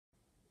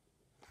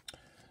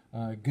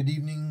Good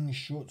evening,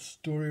 short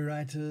story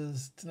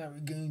writers. Tonight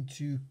we're going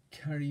to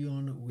carry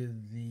on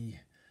with the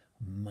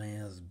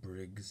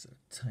Myers-Briggs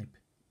type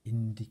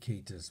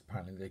indicators.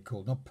 Apparently they're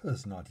called not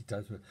personality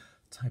types, but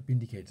type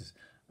indicators.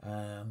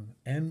 MBTI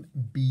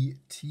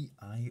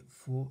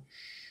for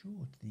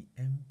short. The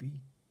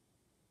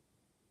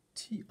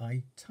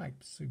MBTI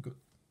types. So you've got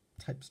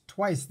types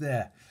twice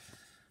there.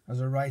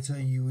 As a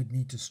writer, you would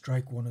need to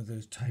strike one of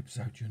those types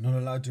out. You're not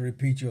allowed to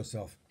repeat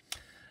yourself.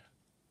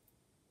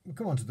 We'll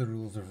come on to the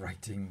rules of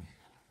writing.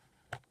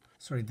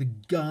 Sorry, the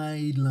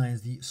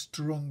guidelines, the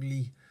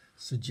strongly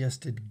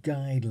suggested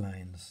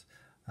guidelines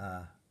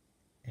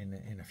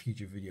in a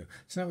future video.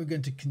 So now we're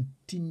going to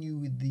continue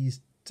with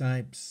these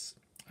types.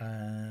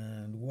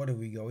 And what have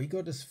we got? We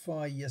got as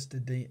far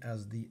yesterday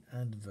as the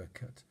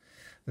advocate.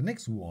 The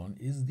next one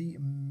is the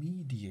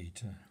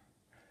mediator.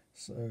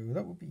 So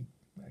that would be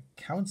a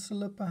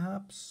counselor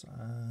perhaps.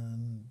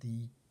 And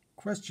the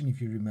question,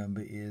 if you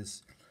remember,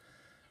 is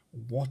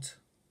what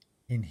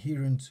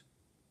inherent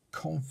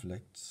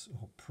conflicts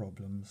or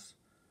problems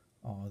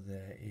are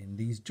there in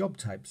these job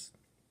types?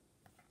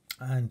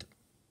 And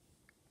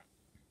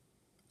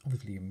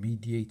obviously a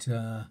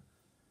mediator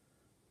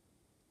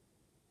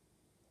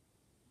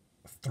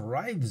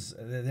thrives,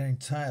 their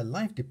entire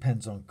life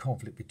depends on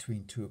conflict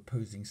between two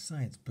opposing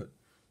sides, but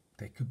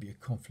there could be a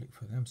conflict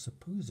for them.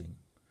 Supposing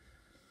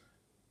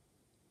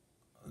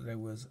there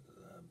was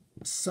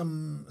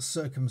some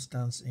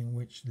circumstance in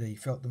which they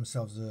felt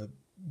themselves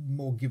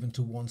more given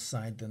to one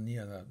side than the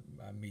other,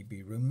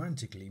 maybe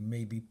romantically,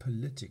 maybe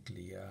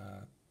politically.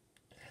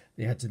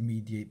 They had to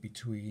mediate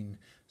between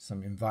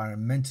some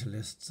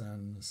environmentalists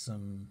and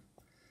some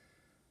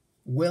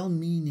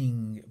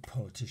well-meaning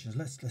politicians.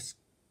 Let's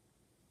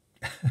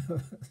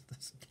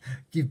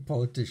give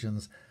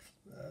politicians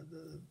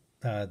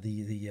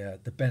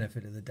the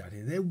benefit of the doubt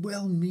here. They're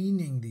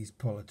well-meaning, these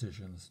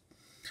politicians,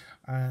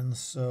 and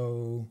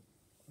so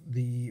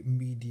the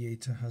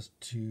mediator has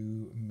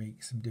to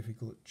make some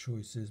difficult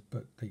choices,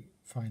 but they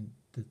find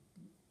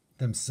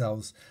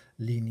themselves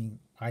leaning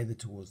either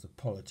towards the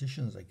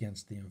politicians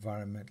against the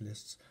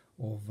environmentalists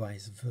or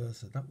vice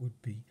versa. That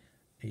would be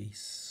a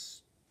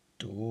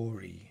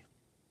story.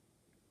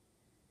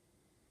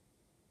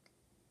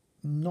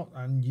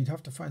 And you'd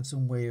have to find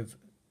some way of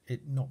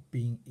it not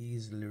being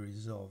easily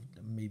resolved.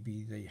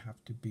 Maybe they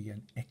have to be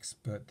an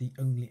expert, the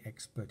only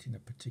expert in a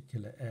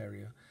particular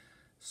area,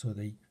 so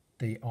they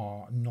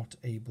are not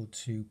able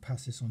to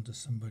pass this on to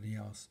somebody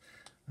else,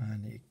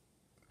 and it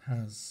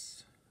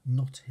has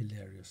not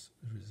hilarious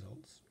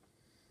results.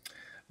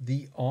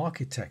 The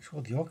architect,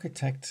 well, the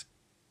architect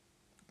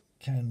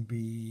can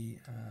be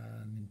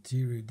an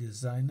interior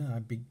designer.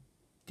 I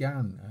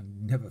began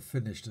and never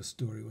finished a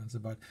story once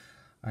about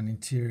an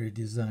interior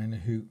designer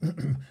who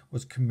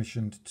was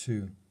commissioned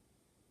to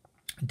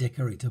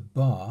decorate a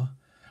bar,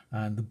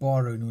 and the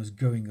bar owner was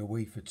going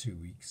away for 2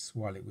 weeks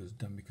while it was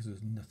done because there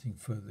was nothing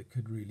further that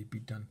could really be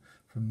done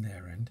from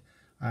their end.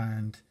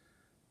 And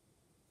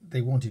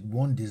they wanted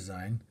one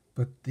design,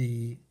 but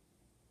the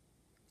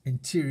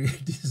interior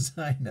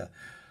designer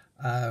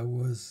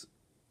was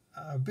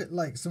a bit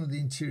like some of the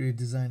interior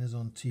designers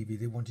on TV.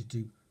 They wanted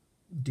to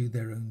do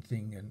their own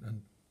thing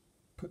and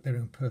put their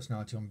own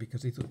personality on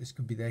because they thought this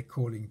could be their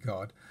calling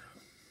card.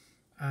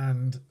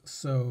 And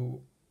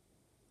so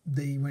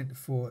they went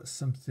for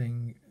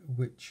something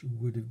which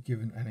would have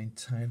given an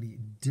entirely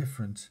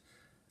different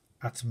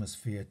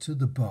atmosphere to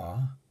the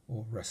bar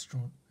or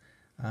restaurant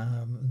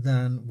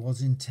than was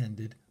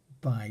intended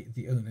by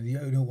the owner. The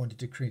owner wanted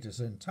to create a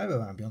certain type of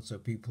ambience so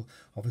people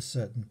of a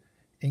certain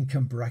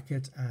income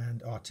bracket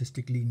and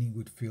artistic leaning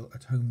would feel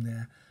at home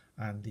there,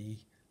 and the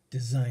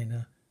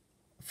designer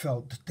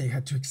felt that they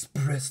had to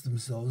express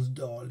themselves,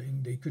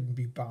 darling. They couldn't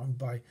be bound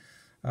by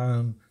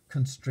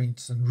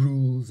constraints and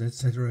rules,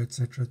 etc.,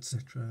 etc.,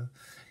 etc.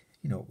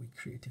 You know what we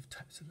creative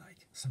types are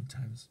like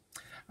sometimes.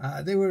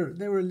 They were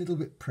a little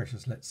bit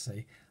precious, let's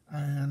say,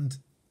 and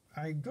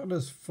I got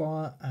as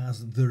far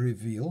as the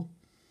reveal,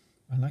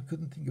 and I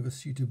couldn't think of a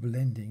suitable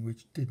ending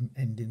which didn't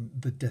end in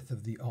the death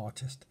of the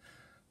artist.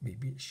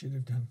 Maybe it should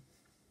have done.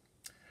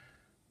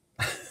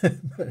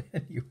 But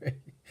anyway,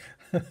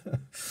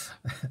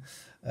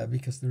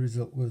 because the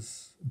result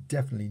was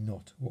definitely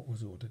not what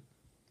was ordered.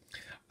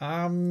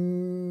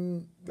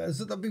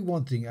 So that'd be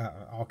one thing.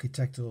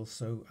 Architect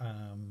also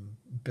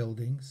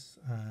buildings,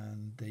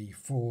 and they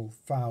fall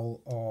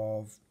foul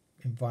of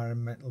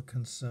environmental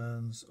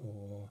concerns,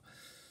 or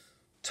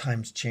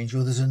times change,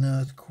 or there's an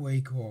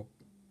earthquake or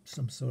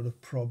some sort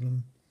of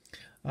problem.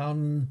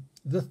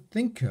 The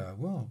thinker,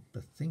 well,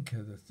 the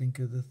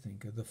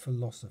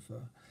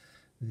philosopher,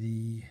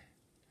 the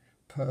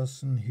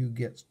person who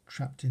gets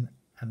trapped in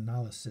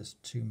analysis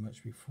too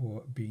much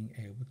before being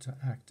able to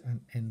act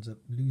and ends up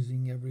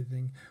losing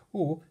everything,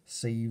 or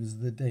saves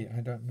the day.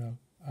 I don't know.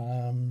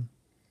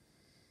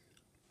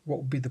 What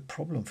would be the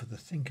problem for the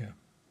thinker?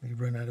 They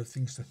run out of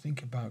things to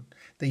think about.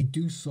 They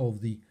do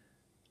solve the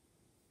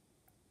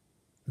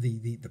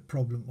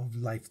problem of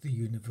life, the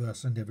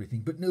universe and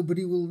everything, but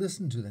nobody will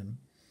listen to them.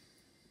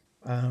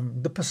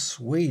 The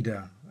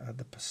persuader,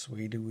 The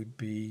persuader would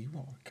be,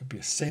 well, it could be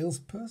a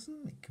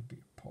salesperson, it could be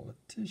a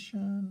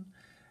politician,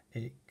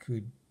 it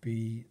could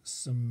be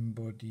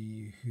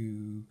somebody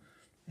who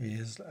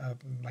is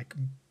like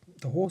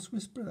the horse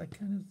whisperer, that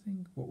kind of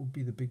thing. What would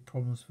be the big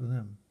problems for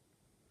them?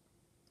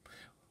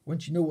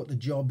 Once you know what the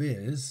job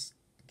is,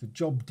 the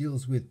job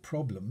deals with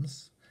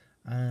problems,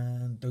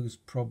 and those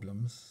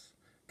problems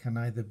can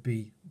either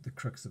be the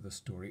crux of the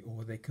story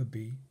or they could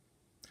be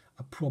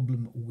a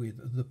problem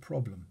with the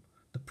problem.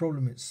 The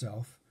problem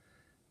itself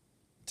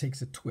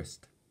takes a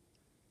twist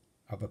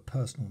of a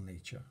personal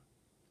nature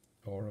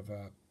or of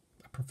a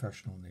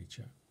professional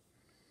nature.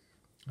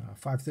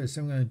 5:30,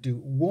 so I'm going to do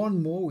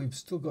one more. We've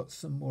still got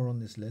some more on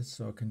this list,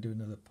 so I can do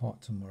another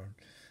part tomorrow.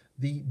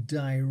 The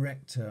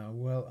director,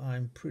 well,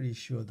 I'm pretty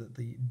sure that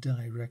the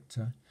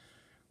director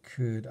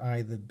could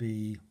either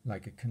be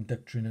like a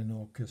conductor in an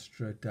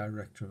orchestra,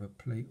 director of a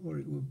play, or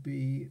it would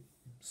be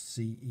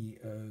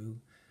CEO,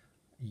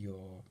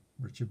 your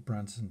Richard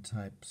Branson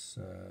types,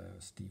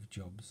 Steve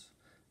Jobs.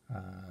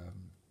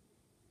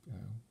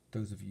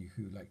 Those of you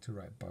who like to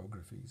write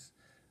biographies,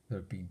 there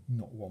have been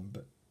not one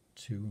but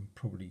two and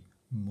probably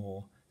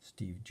more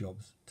Steve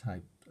Jobs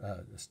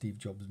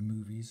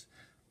movies.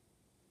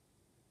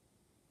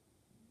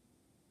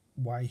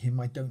 Why him,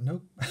 I don't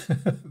know.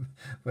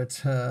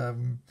 But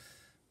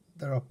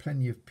there are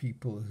plenty of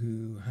people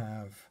who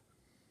have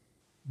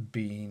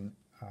been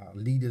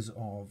leaders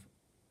of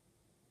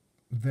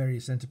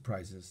various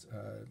enterprises.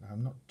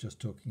 I'm not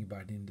just talking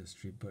about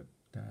industry, but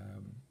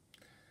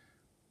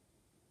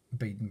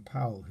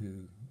Baden-Powell,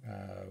 who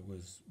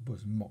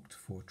was mocked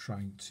for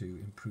trying to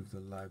improve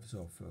the lives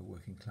of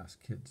working class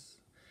kids.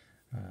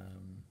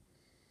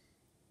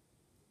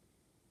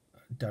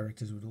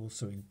 Directors would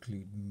also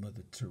include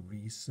Mother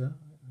Teresa,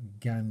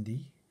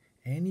 Gandhi,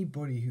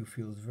 anybody who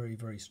feels very,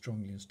 very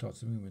strongly and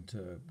starts a movement,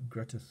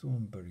 Greta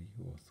Thunberg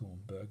or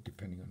Thornburg,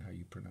 depending on how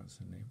you pronounce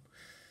her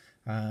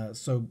name.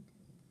 So,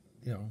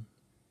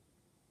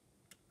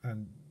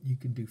 and you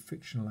can do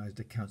fictionalized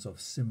accounts of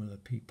similar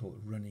people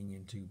running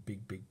into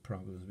big, big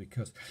problems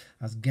because,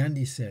 as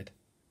Gandhi said,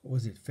 what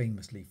was it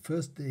famously?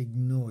 First they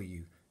ignore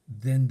you,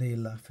 then they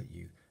laugh at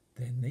you,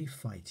 then they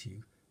fight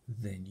you,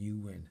 then you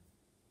win.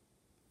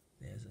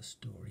 There's a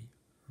story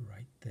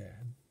right there.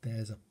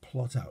 There's a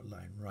plot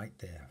outline right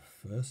there.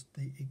 First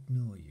they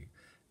ignore you,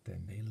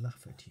 then they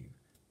laugh at you,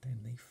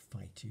 then they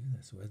fight you.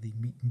 That's where the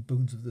meat and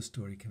bones of the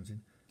story comes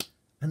in.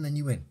 And then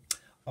you win.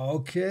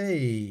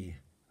 Okay.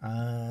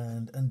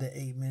 And under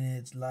 8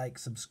 minutes, like,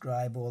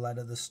 subscribe, all that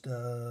other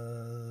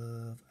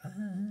stuff.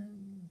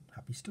 And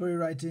happy story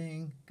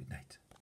writing. Good night.